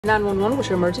911, what's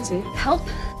your emergency? Help,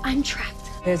 I'm trapped.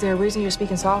 Is there a reason you're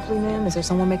speaking softly, ma'am? Is there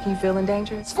someone making you feel in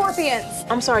danger? Scorpions.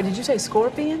 I'm sorry, did you say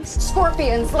scorpions?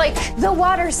 Scorpions, like the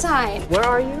water sign. Where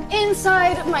are you?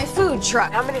 Inside my food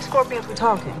truck. How many scorpions we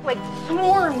talking? Like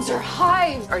swarms or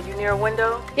hives. Are you near a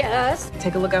window? Yes.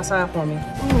 Take a look outside for me.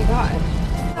 Oh my God.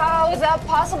 How is that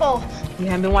possible? You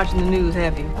haven't been watching the news,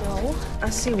 have you? No. I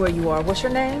see where you are. What's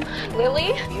your name?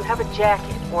 Lily? Do you have a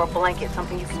jacket or a blanket,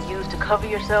 something you can use to cover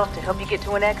yourself to help you get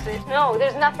to an exit? No,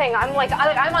 there's nothing. I'm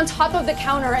on top of the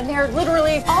counter and they're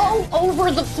literally all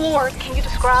over the floor. Can you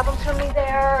describe them to me?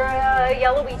 They're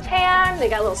yellowy tan. They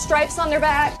got little stripes on their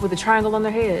back. With a triangle on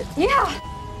their head? Yeah.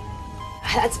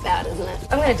 That's bad, isn't it?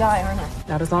 I'm gonna die, aren't I?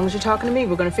 Not as long as you're talking to me.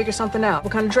 We're gonna figure something out.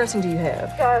 What kind of dressing do you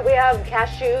have? We have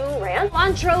cashew ranch,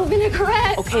 cilantro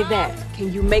vinaigrette. Okay, that.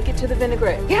 Can you make it to the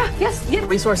vinaigrette? Yeah, yes, yeah.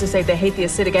 Resources say they hate the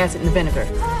acidic acid in the vinegar.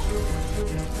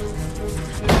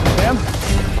 Ma'am,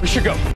 we should go.